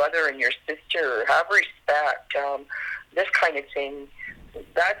your brother and your sister, have respect, this kind of thing.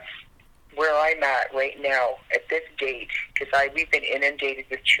 That's where I'm at right now at this date, because we've been inundated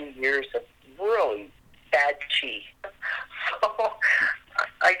with 2 years of really bad tea. So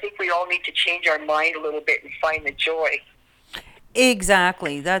I think we all need to change our mind a little bit and find the joy.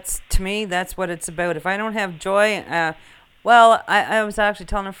 Exactly. To me, that's what it's about. If I don't have joy, I was actually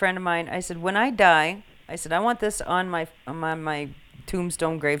telling a friend of mine, I said, when I die, I want this on my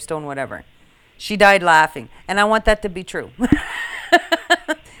tombstone, gravestone, whatever. She died laughing, and I want that to be true.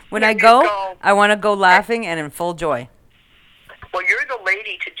 When I go, I want to go laughing and in full joy. Well, you're the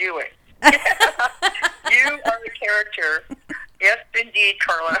lady to do it. You are the character. Yes, indeed,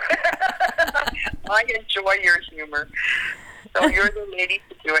 Carla. I enjoy your humor. So you're the lady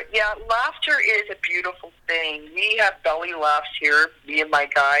to do it. Yeah, laughter is a beautiful thing. We have belly laughs here, me and my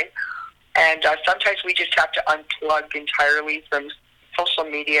guy. And sometimes we just have to unplug entirely from social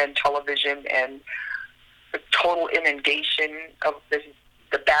media and television and the total inundation of the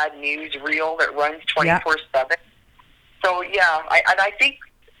bad news reel that runs 24/7. So, yeah, I think,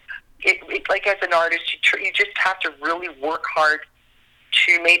 it like as an artist, you just have to really work hard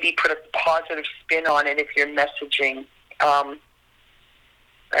to maybe put a positive spin on it if you're messaging, or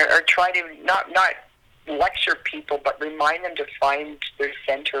try to not lecture people, but remind them to find their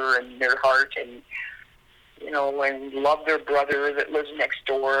center and their heart, and and love their brother that lives next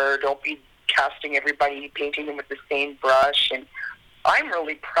door. Don't be casting everybody, painting them with the same brush. And I'm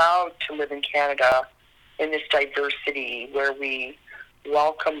really proud to live in Canada in this diversity where we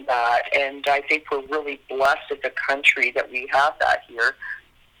welcome that, and I think we're really blessed as a country that we have that here.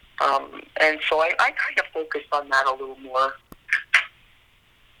 And so I kind of focus on that a little more.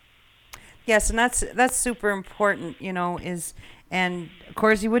 Yes, and that's super important, and of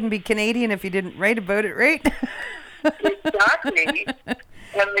course you wouldn't be Canadian if you didn't write about it, right? Exactly. And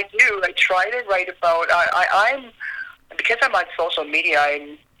I do. I try to write about, I'm, because I'm on social media,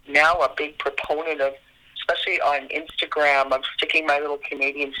 I'm now a big proponent of, especially on Instagram, of sticking my little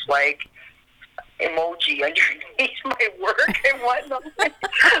Canadian flag emoji underneath my work and whatnot. I've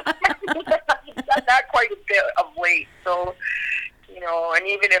done that quite a bit of late. So, and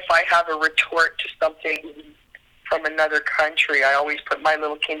even if I have a retort to something from another country, I always put my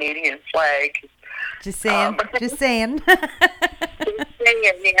little Canadian flag. Just saying. Just saying. Just saying,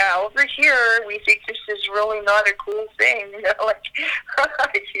 yeah, over here, we think this is really not a cool thing. Like,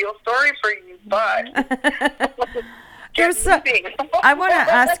 I feel sorry for you, but... I want to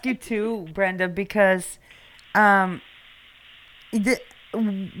ask you too, Brenda, because when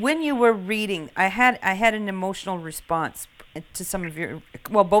you were reading, I had an emotional response to some of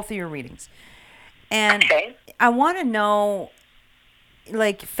both of your readings, and I want to know,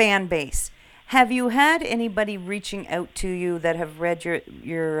 like, fan base. Have you had anybody reaching out to you that have read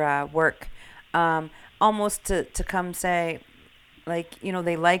your work, almost to come say, like,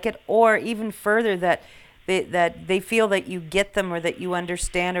 they like it, or even further that they feel that you get them, or that you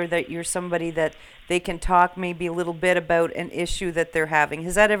understand, or that you're somebody that they can talk maybe a little bit about an issue that they're having?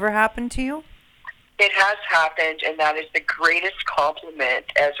 Has that ever happened to you? It has happened, and that is the greatest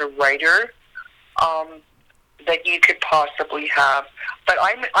compliment as a writer that you could possibly have. But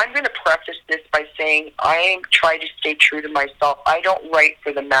I'm going to preface this by saying I try to stay true to myself. I don't write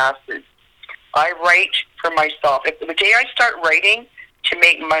for the masses. I write for myself. If the day I start writing to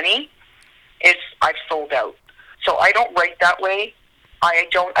make money, I've sold out. So I don't write that way. I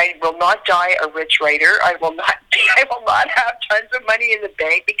will not die a rich writer. I will not have tons of money in the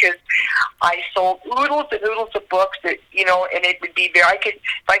bank because I sold oodles and oodles of books that, and it would be there. If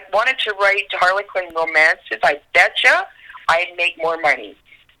I wanted to write Harlequin romances, I betcha I'd make more money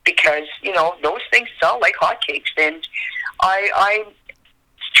because, those things sell like hotcakes. And I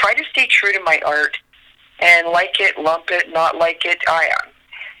try to stay true to my art and like it, lump it, not like it.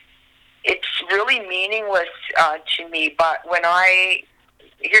 It's really meaningless to me, but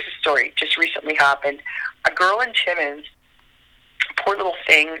here's a story, just recently happened. A girl in Timmins, poor little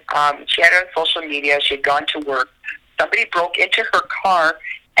thing, she had it on social media, she had gone to work. Somebody broke into her car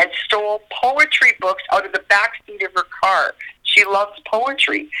and stole poetry books out of the back seat of her car. She loves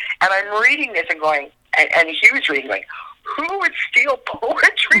poetry. And I'm reading this and going, and he was reading, going, who would steal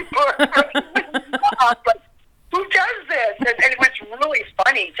poetry books? Like, who does this? And it was really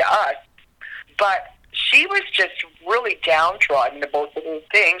funny to us. But she was just really downtrodden about the whole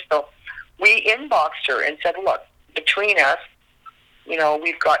thing. So we inboxed her and said, look, between us,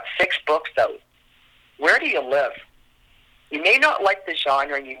 we've got 6 books out. Where do you live? You may not like the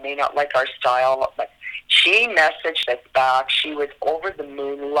genre, you may not like our style, but she messaged us back. She was over the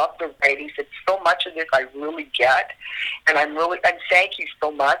moon, loved the writing, said, so much of this I really get. And and thank you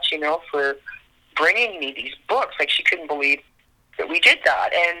so much, for bringing me these books. Like, she couldn't believe that we did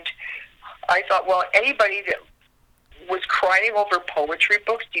that. And I thought, well, anybody that was crying over poetry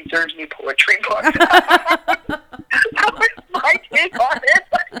books deserves new poetry books. That was my take on it.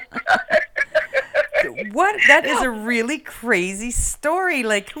 What? That is a really crazy story.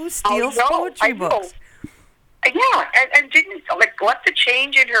 Like, who steals poetry books? Yeah, and didn't, left the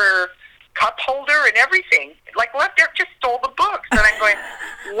change in her cup holder and everything. Left there, just stole the books. And I'm going,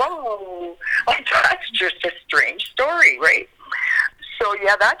 whoa, that's just a strange story, right? So,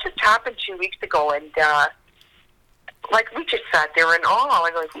 yeah, that just happened 2 weeks ago, and, we just sat there in awe.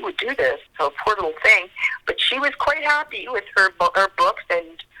 I'm like, who would do this? So, poor little thing. But she was quite happy with her books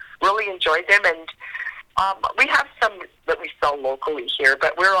and really enjoyed them, and We have some that we sell locally here,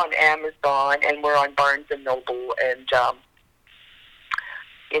 but we're on Amazon and we're on Barnes and Noble, and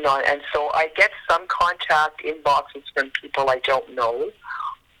and so I get some contact inboxes from people I don't know.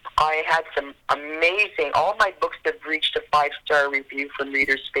 I had some amazing. All my books have reached a 5-star review from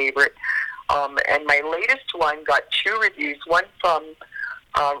Reader's Favorite, and my latest one got 2 reviews. One from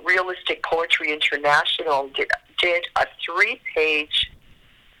Realistic Poetry International did a 3-page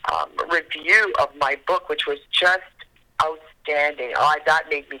review of my book, which was just outstanding. That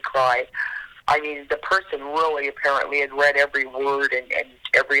made me cry. I mean, the person really apparently had read every word and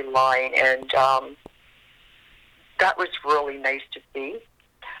every line, and that was really nice to see.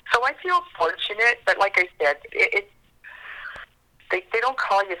 So I feel fortunate, but like I said, they don't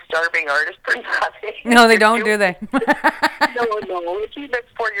call you starving artist for nothing. No, they don't, do they? No. It's even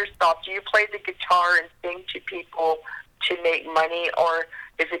for yourself. Do you play the guitar and sing to people to make money, or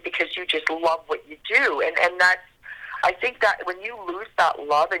is it because you just love what you do? And that's, I think that when you lose that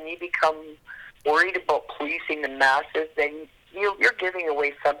love and you become worried about pleasing the masses, then you're giving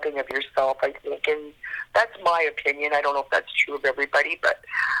away something of yourself, I think. And that's my opinion. I don't know if that's true of everybody, but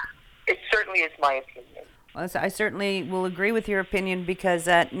it certainly is my opinion. Well, I certainly will agree with your opinion, because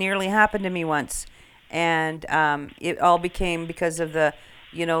that nearly happened to me once, and it all became because of the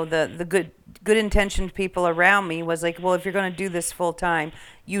good intentioned people around me was like, well, if you're going to do this full time,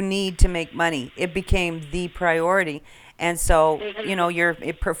 you need to make money. It became the priority, and so your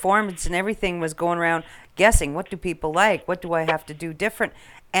performance and everything was going around guessing, what do people like? What do I have to do different?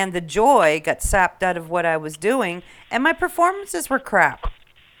 And the joy got sapped out of what I was doing, and my performances were crap.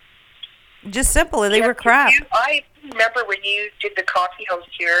 Just simple, they were crap. I remember when you did the coffee house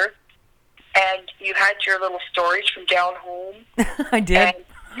here, and you had your little stories from down home. I did. And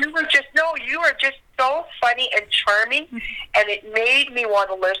you were just so funny and charming, and it made me want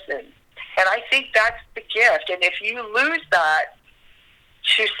to listen. And I think that's the gift. And if you lose that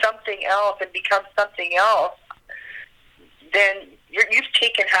to something else and become something else, then you've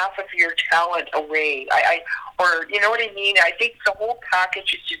taken half of your talent away. Or you know what I mean? I think the whole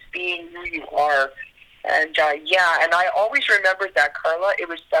package is just being who you are. And and I always remembered that, Carla. It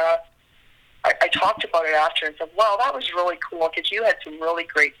was I talked about it after and said, wow, that was really cool, because you had some really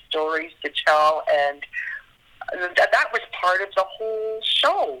great stories to tell, and that was part of the whole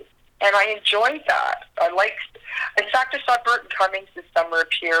show. And I enjoyed that. In fact, I saw Burton Cummings this summer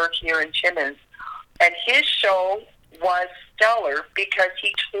appear here in Timmins, and his show was stellar because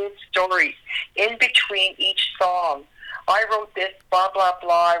he told stories in between each song. I wrote this, blah, blah,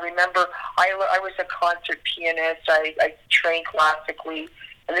 blah. I remember I was a concert pianist. I trained classically,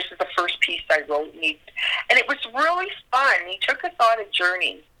 and this is the first piece I wrote. And it was really fun. He took us on a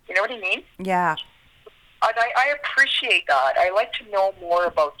journey. You know what I mean? Yeah. And I appreciate that. I like to know more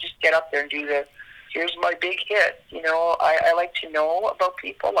about just get up there and do here's my big hit. I like to know about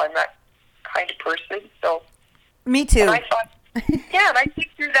people. I'm that kind of person. So. Me too. And I thought, and I think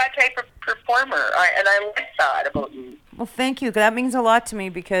you're that type of performer. And I like that about you. Well, thank you. That means a lot to me,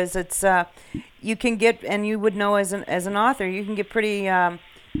 because it's you can get, and you would know as an author, you can get pretty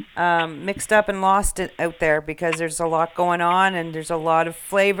mixed up and lost out there, because there's a lot going on, and there's a lot of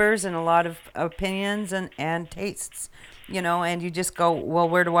flavors and a lot of opinions and tastes, and you just go, well,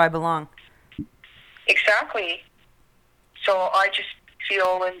 where do I belong? Exactly. So I just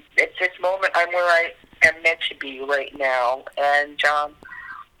feel at this moment I'm where I am meant to be right now. And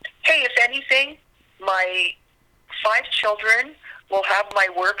hey, if anything, my 5 children will have my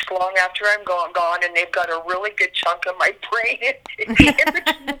works long after I'm gone, and they've got a really good chunk of my brain in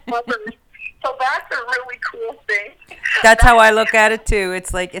between mothers. So that's a really cool thing. That's how I look at it too.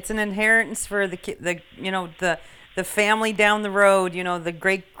 It's like it's an inheritance for the family down the road. The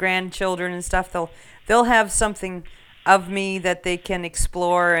great grandchildren and stuff. They'll have something of me that they can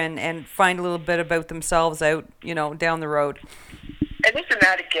explore and find a little bit about themselves out, down the road. And isn't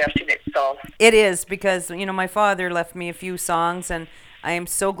that a gift in itself? It is, because, my father left me a few songs, and I am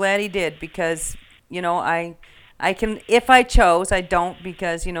so glad he did, because, I can, if I chose, I don't,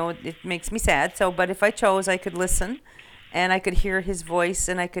 because, it makes me sad. So, but if I chose, I could listen, and I could hear his voice,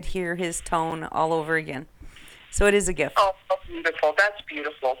 and I could hear his tone all over again. So it is a gift. Oh, beautiful. That's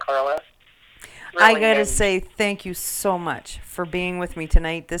beautiful, Carla. Really I got to say thank you so much for being with me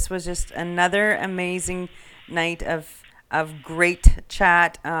tonight. This was just another amazing night of great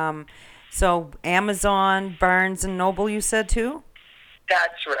chat. So Amazon, Barnes and Noble, you said too?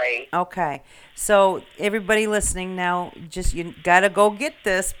 That's right. Okay. So everybody listening now, just you gotta go get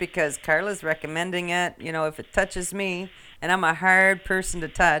this because Carla's recommending it. You know, if it touches me, and I'm a hard person to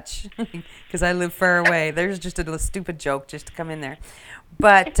touch because I live far away. There's just a little stupid joke just to come in there.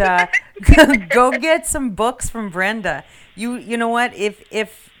 But go get some books from Brenda. You know what?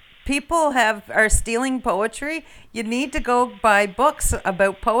 If people are stealing poetry, you need to go buy books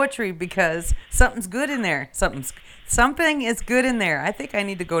about poetry because something's good in there. Something is good in there. I think I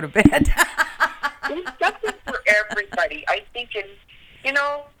need to go to bed. There's something for everybody. I think you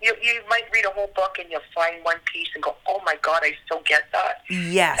might read a whole book and you'll find one piece and go, oh my God, I still get that.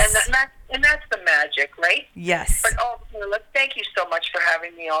 Yes. And that's the magic, right? Yes. But Carla, thank you so much for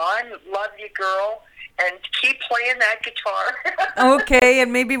having me on. Love you, girl. And keep playing that guitar. Okay,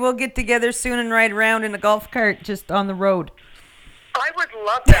 and maybe we'll get together soon and ride around in a golf cart just on the road. I would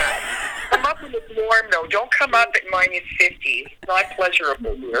love that. Come up when it's warm, though. Don't come up at -50. It's not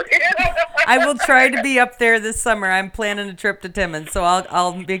pleasurable here. I will try to be up there this summer. I'm planning a trip to Timmins, so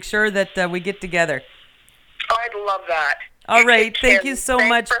I'll make sure that we get together. I'd love that. All right. Thank you so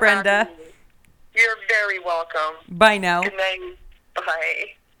much, Brenda. You're very welcome. Bye now. Good night.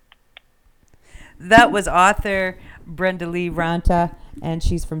 Bye. That was author Brenda Lee Ranta, and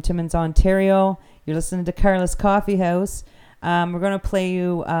she's from Timmins, Ontario. You're listening to Carla's Coffee House. We're going to play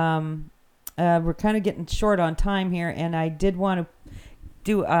you, we're kind of getting short on time here, and I did want to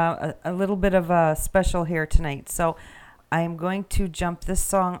do a little bit of a special here tonight. So I'm going to jump this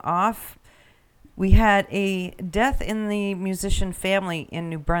song off. We had a death in the musician family in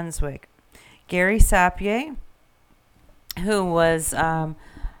New Brunswick. Gary Sappier, who was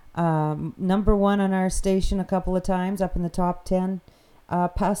number one on our station a couple of times, up in the top 10,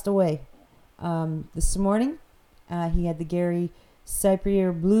 passed away this morning. He had the Gary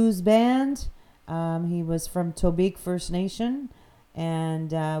Sappier Blues Band. He was from Tobique First Nation,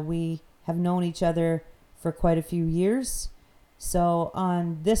 and we have known each other for quite a few years. So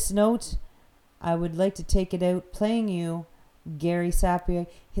on this note, I would like to take it out playing you Gary Sappier.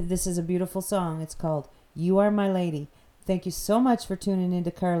 This is a beautiful song. It's called You Are My Lady. Thank you so much for tuning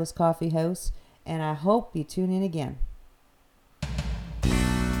into Carla's Coffee House, and I hope you tune in again.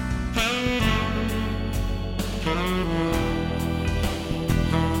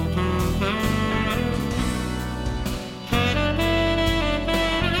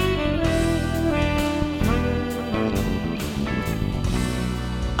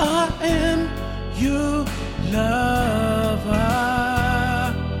 I am your lover.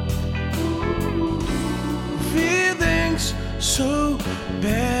 Feelings so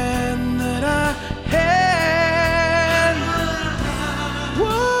bad that I had.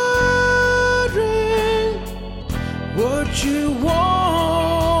 Wondering what you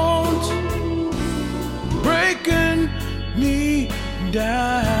want. Breaking me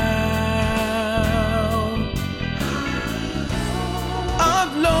down.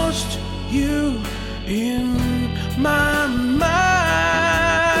 I've lost you in my mind,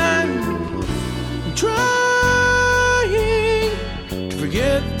 trying to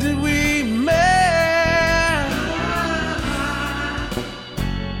forget that we met.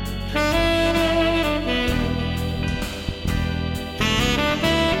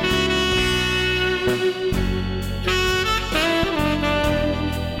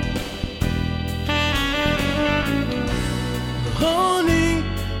 Honey,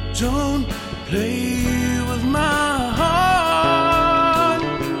 don't play with my heart.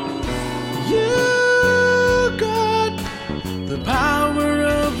 You got the power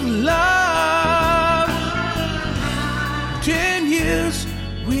of love. 10 years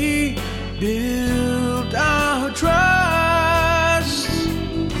we built our trust.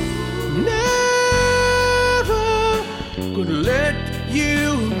 Never gonna let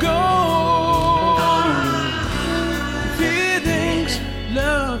you go. Feelings,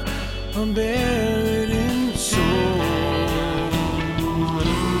 love, I'm buried in soul.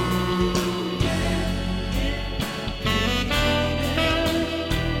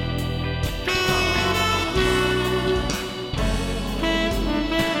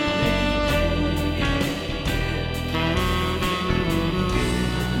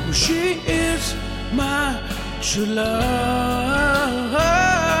 She is my true love.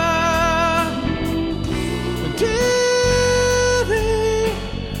 Till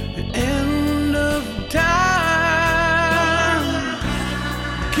the end of time,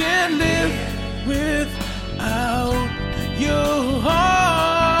 can't live without your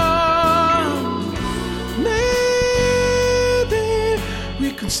heart. Maybe we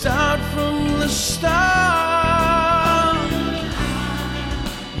can start from the start.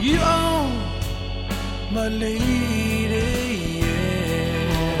 You are my lady, yeah.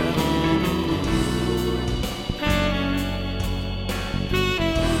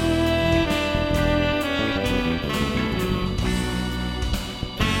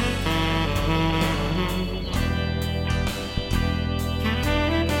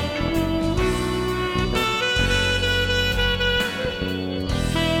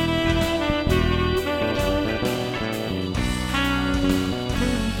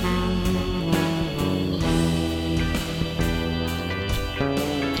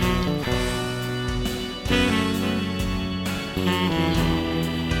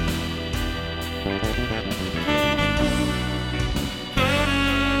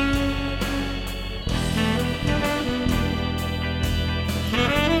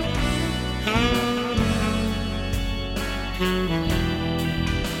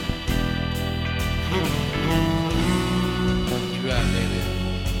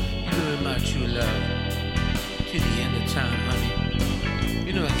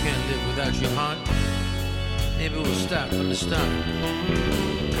 maybe we'll start from the start.